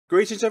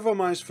Greetings everyone,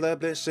 my name is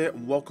FlareBlitzed here,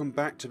 and welcome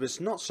back to this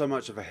not so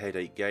much of a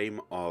headache game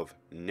of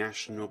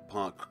National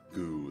Park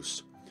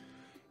Goose.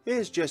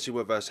 Here's Jessie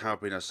with us,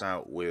 helping us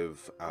out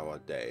with our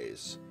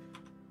days.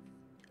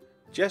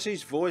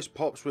 Jessie's voice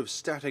pops with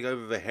static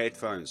over the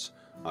headphones.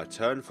 I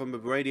turn from the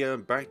radio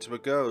and back to the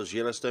girls.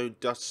 Yellowstone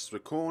dusts the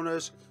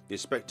corners,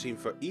 inspecting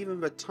for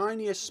even the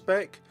tiniest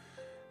speck.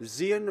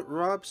 Zion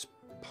rubs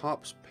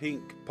Pop's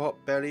pink pot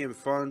belly in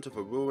front of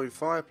a roaring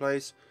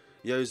fireplace.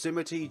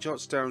 Yosemite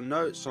jots down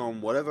notes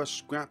on whatever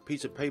scrap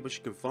piece of paper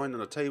she can find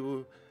on a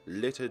table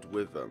littered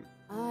with them.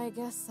 I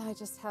guess I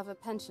just have a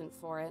penchant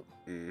for it.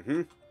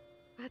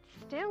 But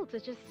still, to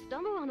just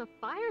stumble on a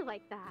fire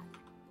like that.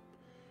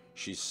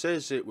 She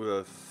says it with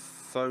a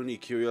phony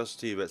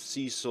curiosity that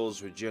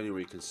seesaws with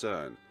genuine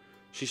concern.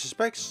 She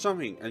suspects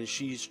something and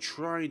she's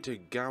trying to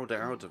gouge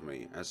it out of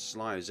me, as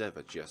sly as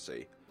ever,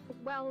 Jessie.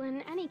 Well,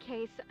 in any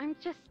case, I'm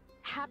just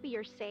happy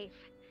you're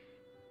safe.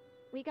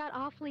 We got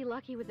awfully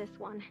lucky with this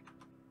one.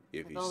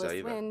 If With you all say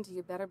this that. wind,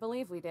 you better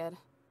believe we did.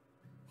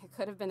 It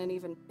could have been an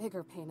even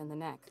bigger pain in the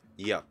neck.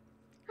 Yeah.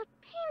 A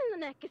pain in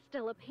the neck is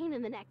still a pain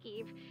in the neck,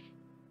 Eve.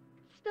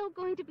 It's still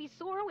going to be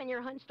sore when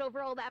you're hunched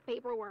over all that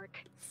paperwork.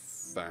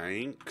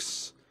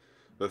 Thanks.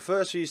 The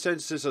first few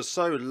sentences are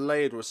so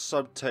layered with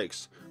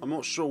subtext, I'm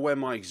not sure where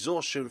my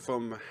exhaustion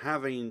from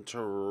having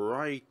to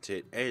write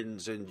it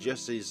ends and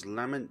Jessie's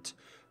lament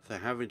for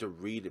having to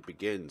read it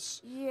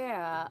begins.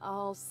 Yeah,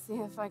 I'll see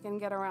if I can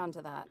get around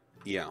to that.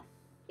 Yeah.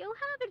 You'll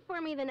have it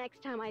for me the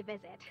next time I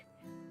visit.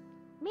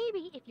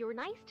 Maybe if you're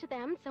nice to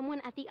them,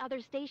 someone at the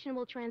other station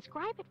will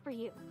transcribe it for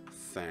you.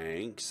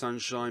 Thanks.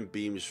 Sunshine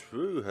beams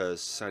through her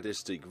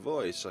sadistic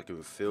voice. I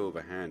can feel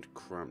the hand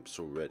cramps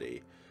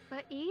already.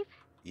 But Eve?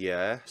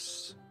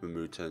 Yes? The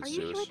mood turns Are you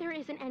serious. sure there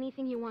isn't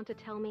anything you want to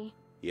tell me?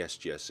 Yes,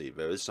 Jessie,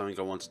 there is something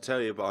I want to tell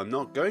you, but I'm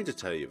not going to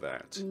tell you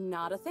that.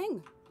 Not a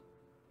thing.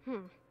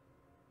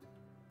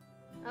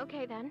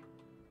 Okay then.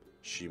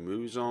 She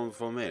moves on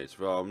from it,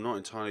 though I'm not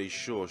entirely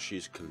sure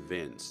she's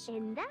convinced.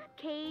 In that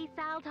case,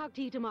 I'll talk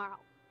to you tomorrow.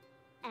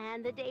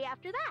 And the day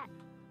after that.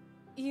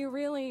 You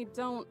really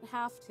don't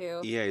have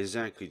to. Yeah,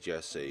 exactly,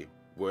 Jessie.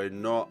 We're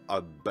not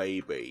a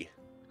baby.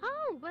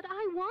 Oh, but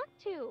I want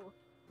to.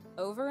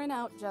 Over and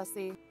out,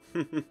 Jessie.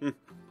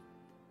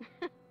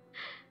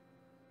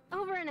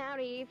 Over and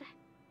out, Eve.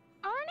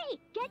 Arnie,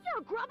 get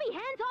your grubby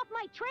hands off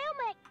my trail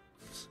mix!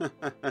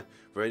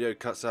 Radio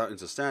cuts out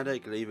into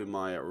static, leaving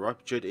my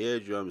ruptured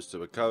eardrums to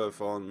recover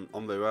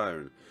on their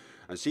own.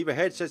 And see the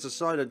headsets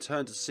aside and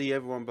turn to see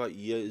everyone but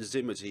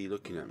Yosemite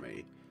looking at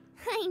me.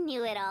 I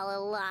knew it all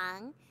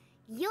along.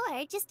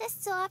 You're just a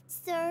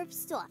soft-serve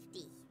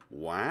softie.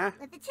 What?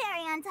 With the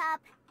cherry on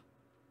top.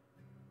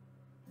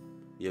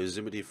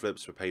 Yosemite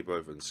flips the paper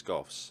over and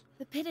scoffs.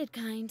 The pitted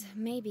kind,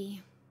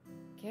 maybe.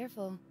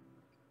 Careful.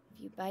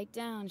 If you bite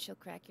down, she'll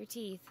crack your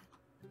teeth.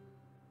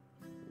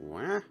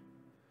 What?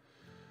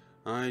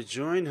 I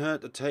join her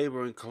at the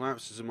table and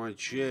collapse into my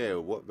chair.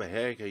 What the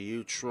heck are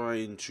you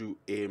trying to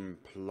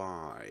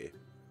imply?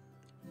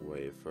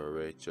 Wait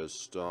for it to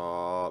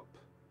stop.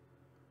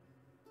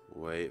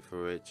 Wait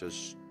for it to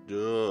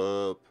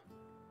stop.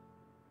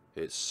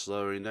 It's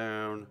slowing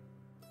down.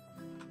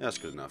 That's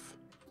good enough.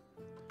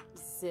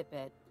 Zip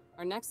it.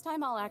 Or next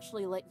time I'll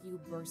actually let you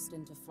burst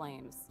into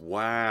flames.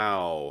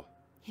 Wow.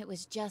 It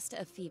was just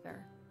a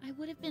fever. I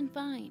would have been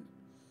fine.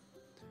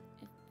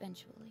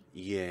 Eventually.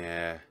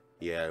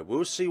 Yeah,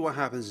 we'll see what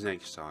happens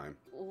next time.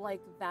 Like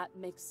that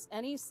makes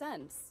any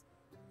sense.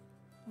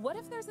 What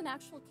if there's an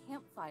actual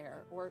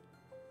campfire, or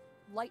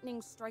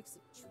lightning strikes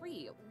a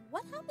tree?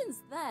 What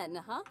happens then,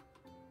 huh?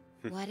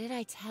 What did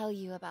I tell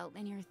you about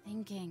when you're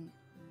thinking?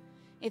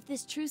 If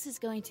this truce is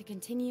going to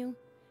continue,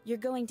 you're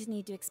going to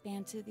need to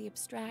expand to the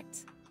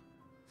abstract.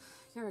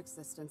 Your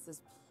existence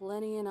is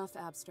plenty enough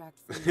abstract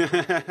for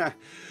me.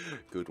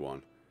 Good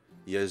one.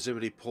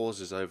 Yosemite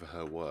pauses over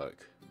her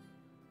work.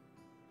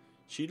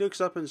 She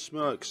looks up and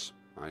smirks.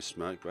 I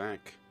smirk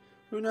back.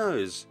 Who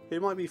knows?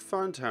 It might be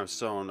fun to have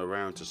someone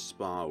around to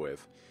spar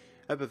with.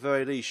 At the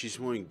very least, she's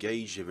more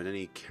engaging than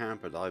any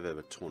camper that I've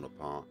ever torn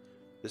apart.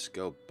 This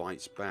girl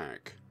bites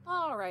back.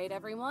 Alright,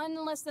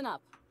 everyone, listen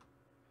up.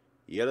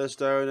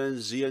 Yellowstone and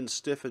Zion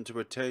stiffen to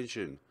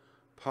attention.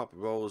 Pup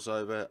rolls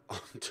over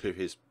onto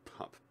his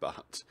pup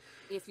butt.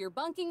 If you're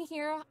bunking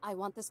here, I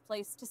want this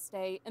place to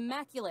stay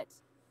immaculate.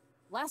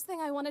 Last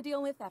thing I want to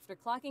deal with after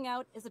clocking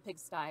out is a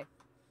pigsty.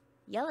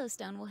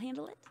 Yellowstone will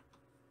handle it.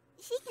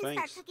 She can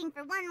Thanks. start cooking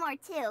for one more,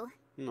 too.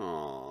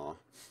 Aww.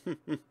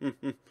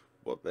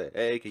 What the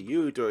heck are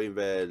you doing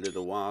there,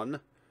 little one?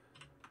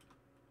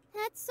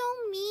 That's so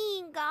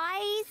mean,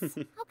 guys. How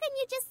can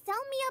you just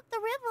sell me up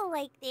the river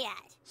like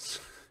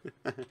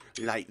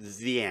that? Like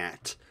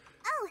that.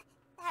 Oh,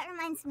 that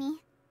reminds me.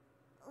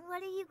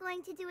 What are you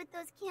going to do with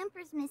those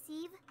campers, Miss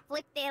Eve?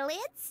 Flip their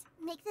lids?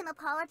 Make them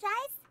apologize?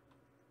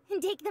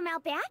 And take them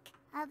out back?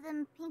 Have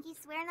them pinky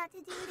swear not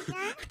to do it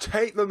again?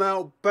 Take them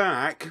out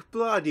back?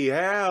 Bloody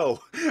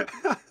hell.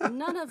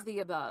 None of the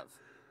above.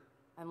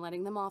 I'm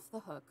letting them off the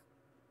hook.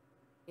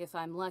 If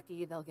I'm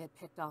lucky, they'll get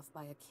picked off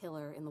by a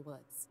killer in the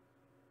woods.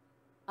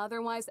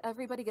 Otherwise,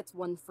 everybody gets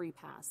one free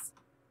pass.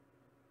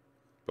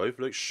 Both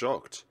look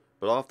shocked,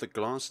 but after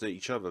glancing at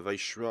each other, they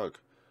shrug.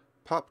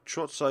 Pup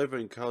trots over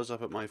and curls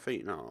up at my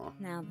feet. Aw.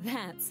 Now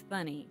that's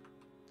funny.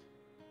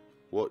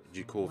 What do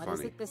you call What funny?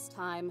 is it this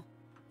time?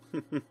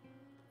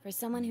 For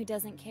someone who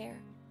doesn't care,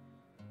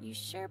 you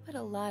sure put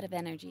a lot of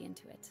energy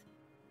into it.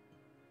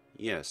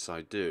 Yes,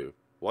 I do.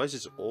 Why is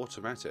this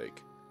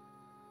automatic?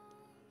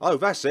 Oh,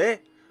 that's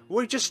it?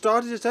 We just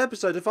started this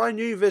episode. If I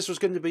knew this was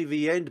going to be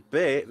the end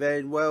bit,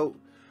 then, well,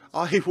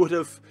 I would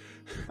have...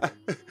 I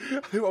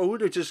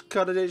would have just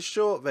cut it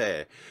short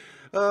there.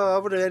 I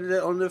would have ended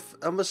it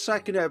on the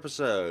second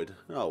episode.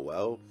 Oh,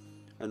 well.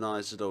 A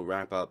nice little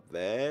wrap up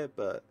there,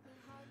 but...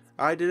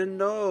 I didn't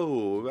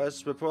know.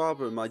 That's the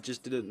problem. I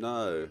just didn't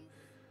know.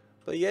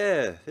 But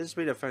yeah, this has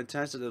been a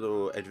fantastic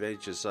little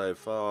adventure so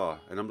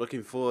far, and I'm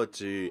looking forward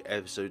to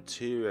episode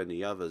 2 and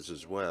the others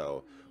as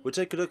well. We'll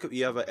take a look at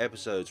the other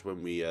episodes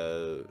when we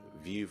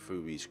view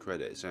through these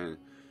credits, and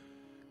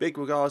big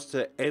regards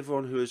to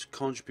everyone who has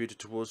contributed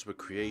towards the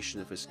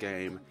creation of this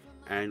game,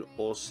 and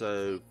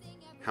also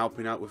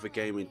helping out with the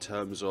game in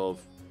terms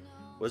of,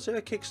 was it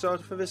a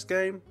Kickstarter for this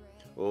game?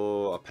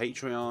 Or a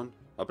Patreon?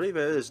 I believe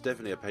there is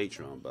definitely a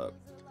Patreon, but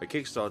a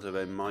Kickstarter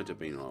there might have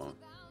been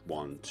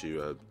one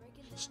to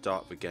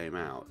start the game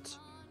out.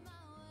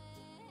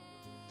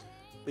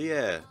 But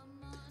yeah,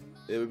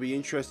 it would be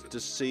interesting to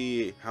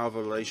see how the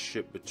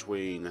relationship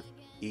between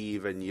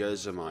Eve and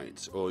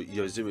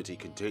Yosemite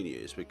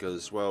continues,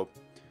 because, well,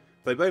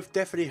 they both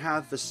definitely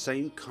have the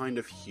same kind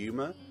of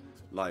humor.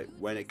 Like,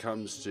 when it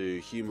comes to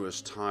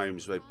humorous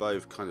times, they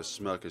both kind of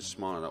smirk and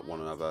smile at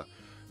one another,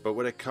 but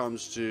when it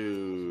comes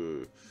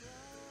to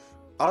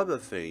other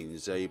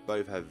things, they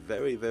both have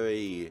very,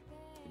 very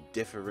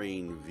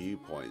differing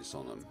viewpoints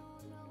on them,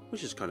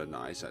 which is kind of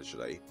nice,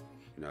 actually.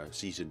 You know,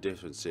 see some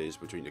differences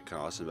between the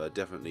cast, and there are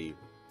definitely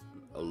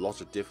a lot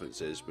of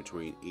differences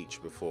between each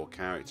of the 4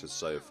 characters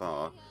so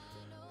far,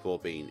 4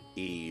 being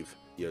Eve,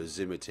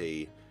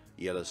 Yosemite,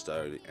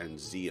 Yellowstone, and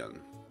Zion.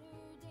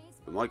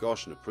 But my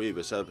gosh, in the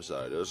previous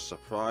episode, I was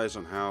surprised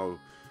on how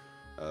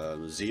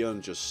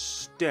Zion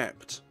just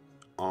stepped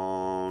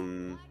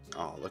on...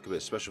 Oh, look at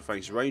this. Special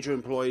thanks to Ranger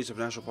employees of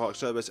National Park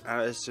Service,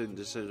 Allison,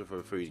 the Center for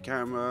a 3D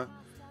Camera,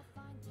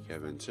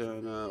 Kevin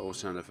Turner, all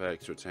sound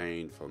effects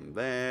retained from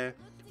there.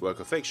 Work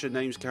of fiction,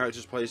 names,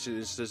 characters,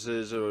 places,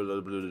 instances, is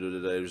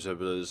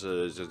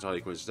entirely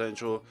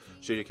coincidental.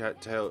 Studio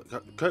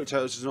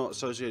Coattails is not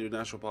associated with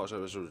National Park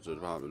Service or the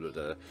Department.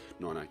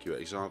 Not an accurate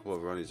example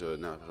of running to a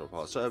National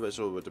Park Service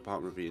or the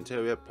Department of the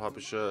Interior.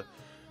 Publisher,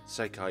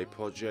 Sekai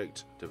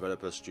Project.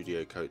 Developer,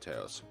 Studio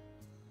Coattails.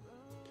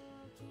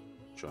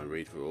 Try and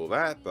read through all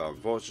that, but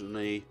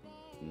unfortunately,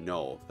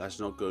 no, that's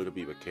not going to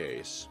be the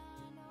case.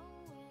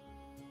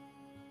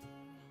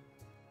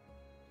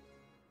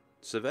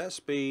 So that's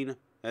been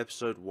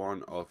episode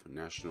 1 of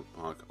National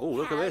Park. Oh,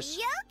 look at this!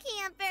 Yo,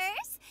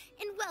 campers!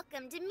 And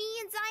welcome to me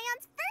and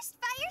Zion's first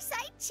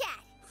Fireside chat!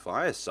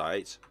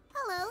 Fireside?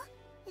 Hello.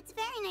 It's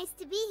very nice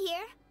to be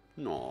here.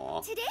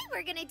 Aww. Today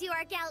we're gonna do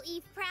our gal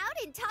Eve proud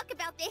and talk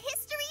about the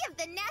history of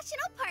the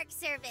National Park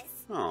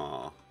Service.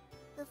 Aww.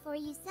 Before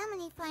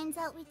Yosemite finds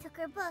out we took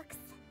her books.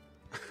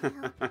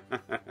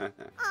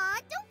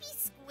 Aw, don't be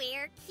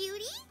square,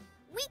 cutie.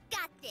 We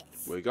got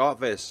this. We got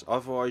this.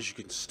 Otherwise, you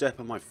can step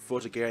on my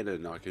foot again,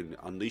 and I can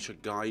unleash a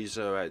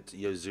geyser at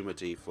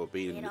Yosemite for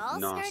being It all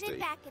nasty. started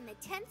back in the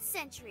 10th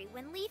century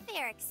when Leif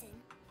Erikson.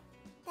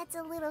 That's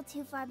a little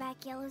too far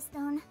back,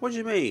 Yellowstone. What do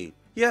you mean?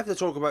 You have to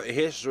talk about the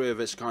history of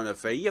this kind of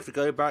thing. You have to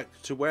go back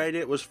to where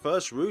it was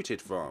first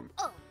rooted from.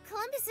 Oh,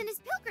 Columbus and his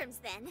pilgrims,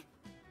 then.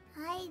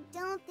 I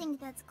don't think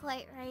that's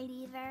quite right,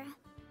 either.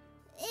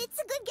 It's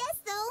a good guess,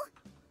 though.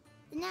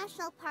 The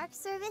National Park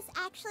Service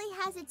actually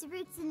has its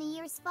roots in the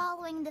years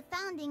following the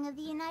founding of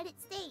the United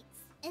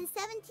States. In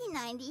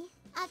 1790,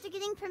 after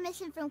getting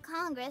permission from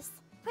Congress,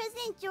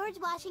 President George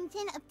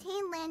Washington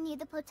obtained land near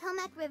the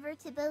Potomac River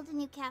to build a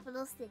new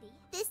capital city.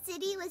 This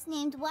city was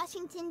named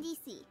Washington,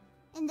 D.C.,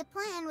 and the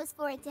plan was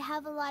for it to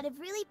have a lot of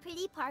really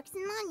pretty parks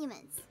and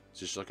monuments. It's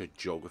just like a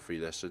geography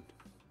lesson.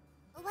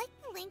 Like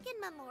the Lincoln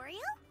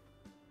Memorial?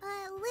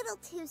 A little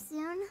too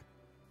soon.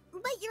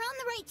 But you're on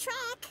the right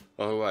track.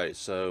 Alright,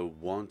 so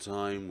one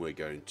time we're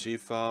going too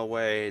far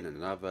away, and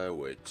another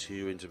we're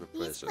too into the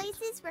present. These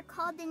places were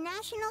called the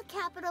National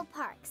Capital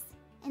Parks,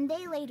 and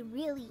they laid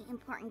really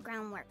important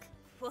groundwork.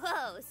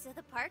 Whoa, so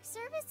the Park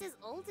Service is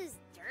old as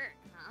dirt,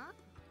 huh?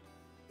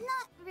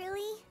 Not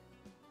really.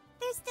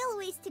 There's still a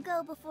ways to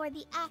go before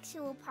the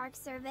actual Park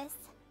Service.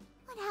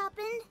 What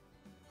happened?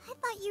 I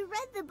thought you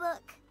read the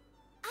book.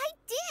 I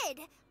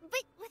did,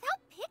 but without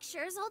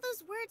pictures, all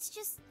those words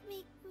just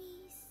make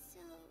me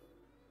so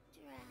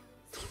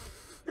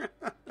drowsy.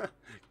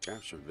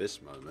 Capture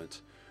this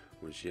moment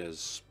when she has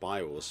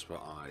spirals for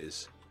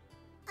eyes.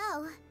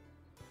 Oh.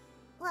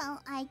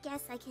 Well, I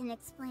guess I can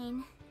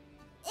explain.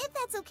 If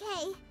that's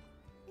okay.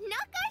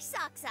 Knock our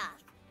socks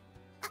off.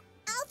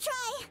 I'll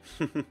try.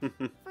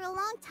 For a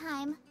long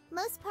time,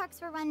 most parks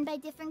were run by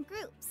different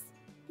groups.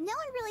 No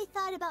one really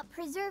thought about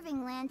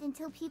preserving land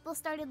until people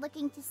started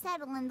looking to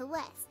settle in the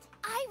West.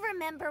 I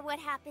remember what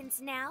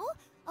happens now.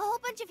 A whole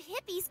bunch of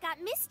hippies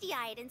got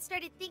misty-eyed and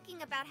started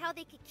thinking about how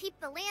they could keep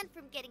the land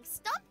from getting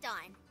stomped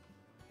on.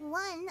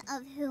 One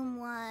of whom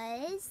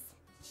was...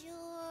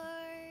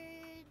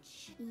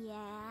 George...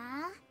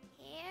 Yeah?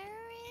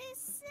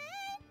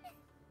 Harrison?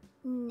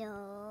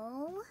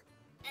 No...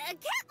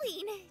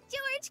 Kathleen!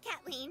 George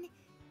Kathleen!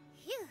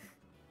 Phew.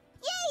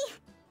 Yay!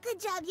 Good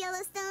job,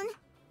 Yellowstone!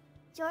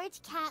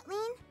 George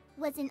Kathleen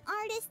was an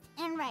artist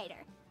and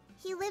writer.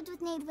 He lived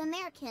with Native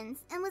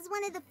Americans and was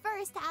one of the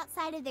first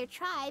outside of their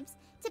tribes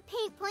to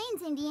paint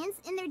Plains Indians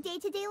in their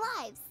day-to-day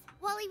lives.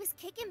 While he was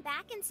kicking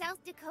back in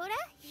South Dakota,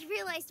 he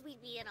realized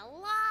we'd be in a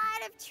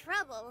lot of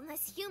trouble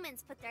unless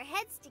humans put their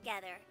heads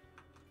together.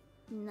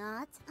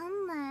 Not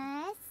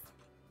unless...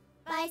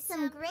 By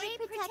some great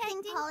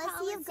protecting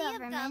policy of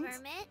government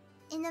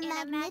in a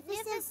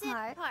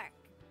magnificent park,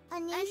 a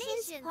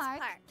nation's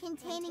park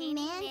containing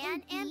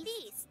man and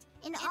beast,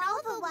 in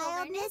all the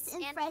wildness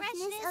and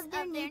freshness of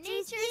their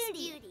nature's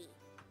beauty.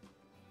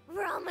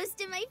 We're almost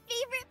to my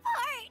favorite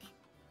part!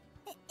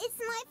 It's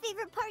my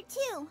favorite part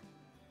too,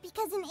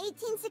 because in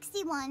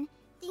 1861,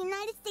 the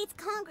United States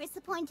Congress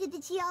appointed the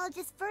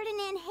geologist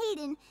Ferdinand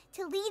Hayden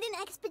to lead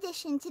an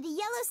expedition to the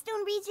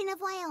Yellowstone region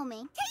of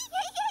Wyoming. Hey!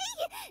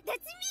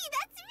 That's me!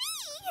 That's me!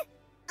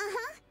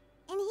 Uh-huh.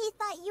 And he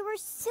thought you were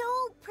so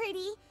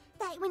pretty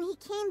that when he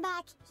came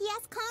back, he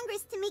asked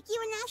Congress to make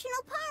you a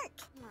national park.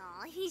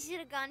 Aw, he should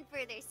have gone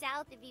further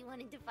south if he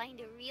wanted to find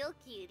a real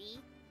cutie.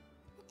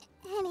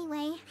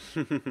 Anyway,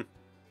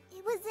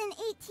 it was in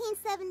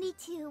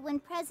 1872 when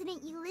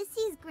President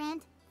Ulysses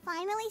Grant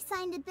finally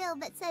signed a bill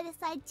that set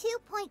aside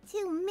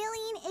 2.2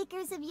 million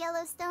acres of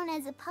Yellowstone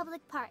as a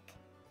public park.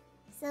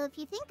 So if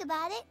you think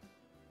about it,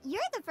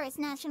 you're the first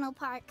national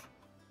park.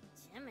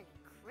 Jiminy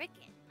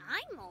Cricket,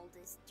 I'm old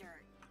as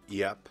dirt.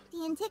 Yep.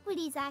 The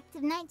Antiquities Act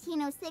of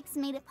 1906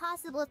 made it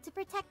possible to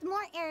protect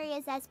more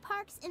areas as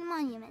parks and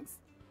monuments,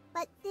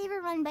 but they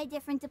were run by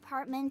different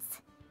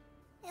departments.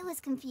 It was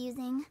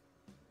confusing.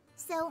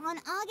 So on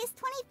August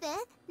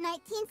 25th,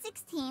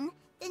 1916,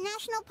 the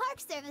National Park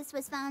Service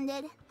was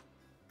founded.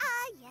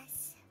 Ah,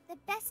 yes. The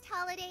best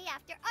holiday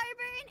after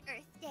Arbor and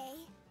Earth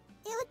Day.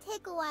 It would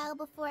take a while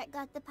before it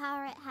got the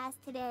power it has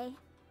today.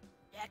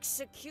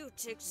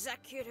 Execute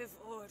Executive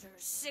Order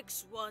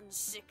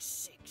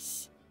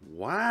 6166.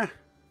 What?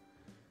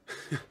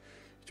 Do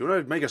you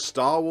want to make a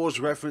Star Wars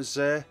reference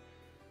there?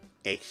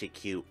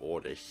 Execute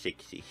Order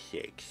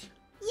 66.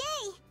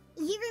 Yay!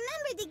 You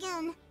remembered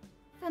again.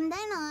 From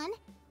then on,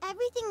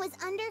 everything was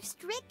under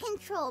strict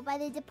control by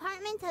the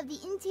Department of the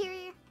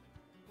Interior.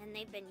 And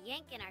they've been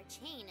yanking our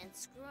chain and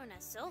screwing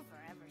us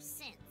over ever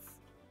since.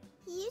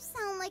 You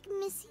sound like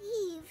Miss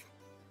Eve.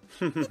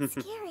 It's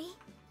scary.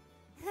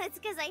 That's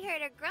because I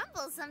heard her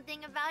grumble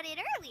something about it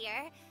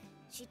earlier.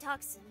 She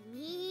talks some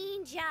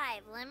mean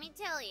jive, let me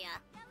tell ya.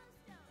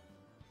 Yellowstone,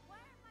 why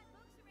aren't my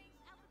books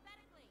arranged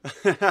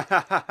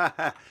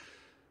alphabetically?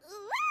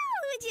 Wow,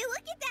 would you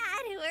look at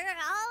that? We're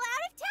all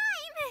out of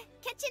time.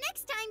 Catch you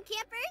next time,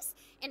 campers.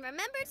 And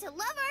remember to love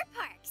our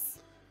parks.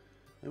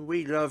 And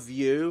we love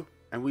you,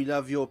 and we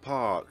love your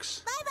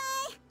parks.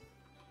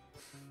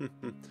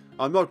 Bye-bye.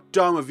 I'm not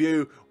done with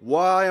you.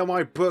 Why are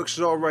my books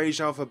not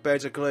arranged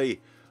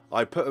alphabetically?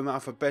 I put them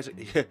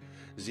alphabetically.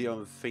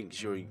 Zion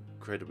thinks you're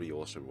incredibly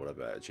awesome,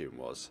 whatever that tune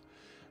was.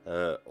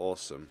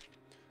 Awesome.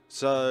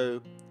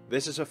 So,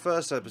 this is the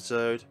first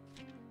episode.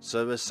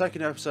 So, the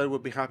second episode will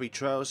be Happy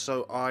Trails.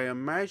 So, I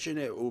imagine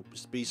it will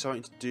be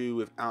something to do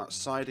with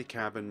outside the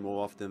cabin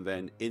more often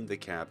than in the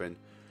cabin.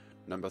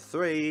 Number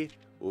 3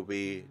 will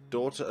be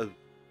Daughter of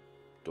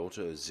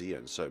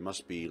Zion. So, it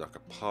must be like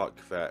a park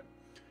that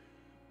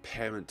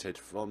parented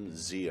from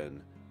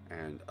Zion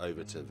and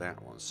over to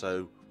that one.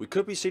 So we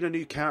could be seeing a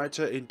new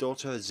character in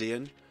Daughter of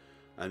Zion.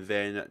 And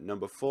then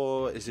number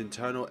 4 is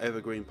Internal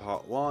Evergreen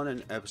Part 1,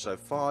 and episode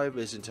 5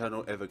 is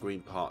Internal Evergreen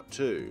Part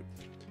 2.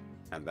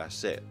 And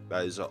that's it.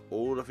 Those are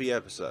all of the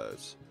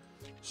episodes.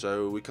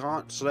 So we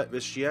can't select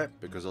this yet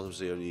because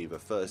obviously only the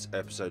first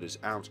episode is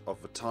out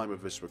of the time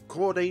of this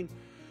recording.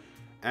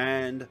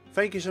 And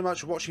thank you so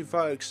much for watching,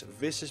 folks.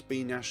 This has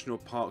been National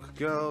Park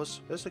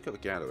Girls. Let's look at the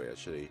gallery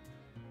actually,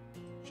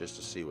 just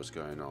to see what's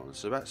going on.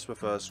 So that's the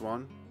first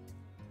one,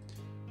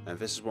 and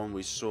this is one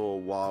we saw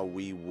while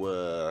we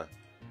were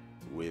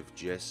with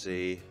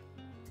Jessie.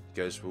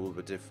 Goes through all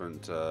the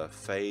different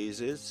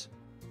phases,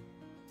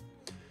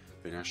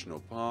 the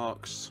national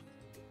parks,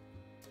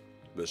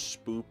 the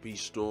spoopy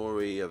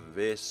story of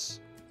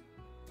this,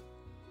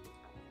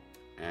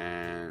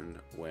 and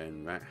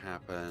when that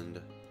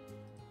happened,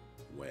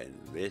 when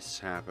this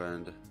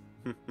happened.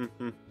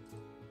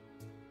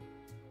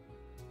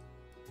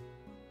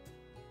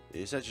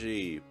 It's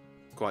actually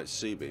quite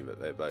soothing that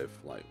they're both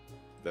like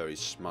very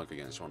smug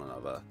against one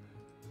another.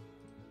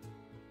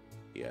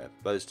 Yeah,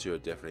 those two are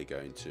definitely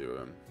going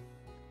to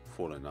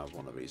fall in love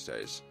one of these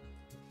days.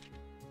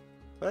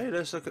 But hey,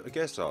 let's look at the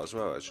guest art as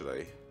well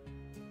actually.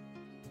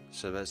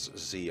 So that's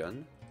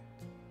Zion.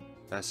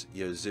 That's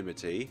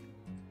Yosemite.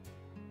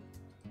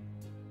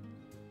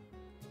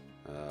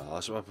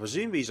 So I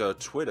presume these are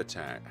Twitter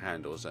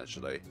handles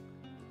actually.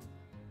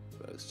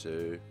 FlareBlitzed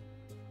 2.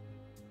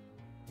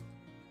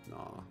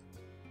 Nah.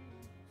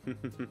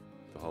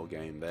 The whole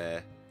game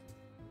there.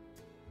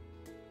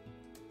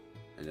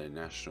 And then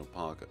National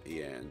Park at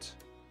the end.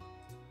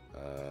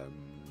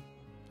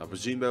 I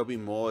presume there'll be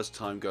more as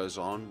time goes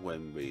on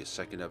when the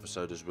second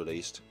episode is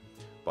released.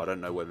 But I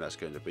don't know when that's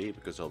going to be,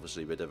 because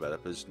obviously the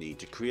developers need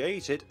to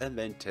create it and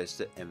then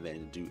test it and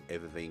then do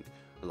everything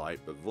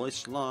like the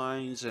voice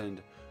lines and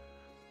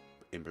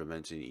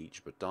implementing each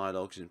of the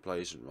dialogues in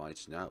place and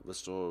writing out the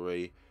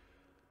story.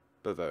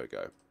 But there we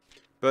go.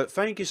 But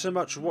thank you so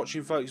much for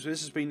watching, folks.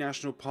 This has been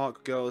National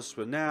Park Girls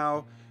for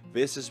now.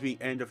 This is the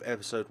end of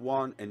episode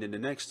 1, and then the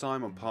next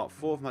time on part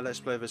 4 of my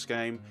Let's Play of this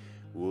game,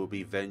 we'll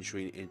be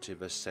venturing into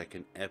the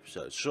second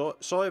episode.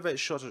 Sorry that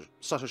it's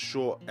such a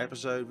short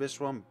episode, this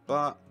one,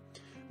 but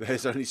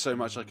there's only so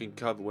much I can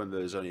cover when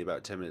there's only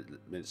about 10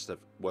 minutes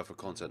worth of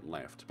content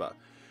left. But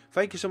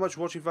thank you so much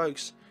for watching,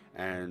 folks,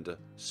 and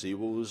see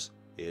you all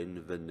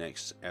in the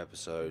next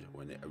episode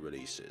when it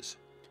releases.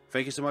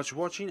 Thank you so much for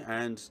watching,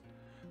 and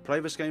play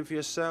this game for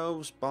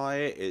yourselves. Buy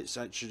it. It's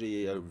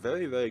actually a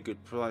very, very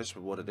good price for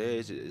what it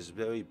is. It is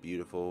very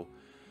beautiful,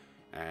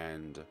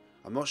 and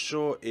I'm not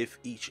sure if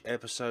each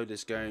episode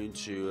is going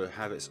to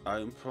have its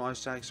own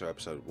price tag. So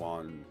episode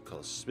 1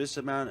 costs this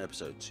amount,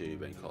 episode 2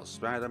 then costs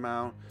that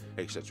amount,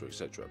 etc,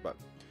 etc. But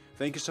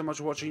thank you so much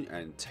for watching,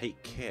 and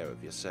take care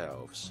of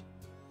yourselves.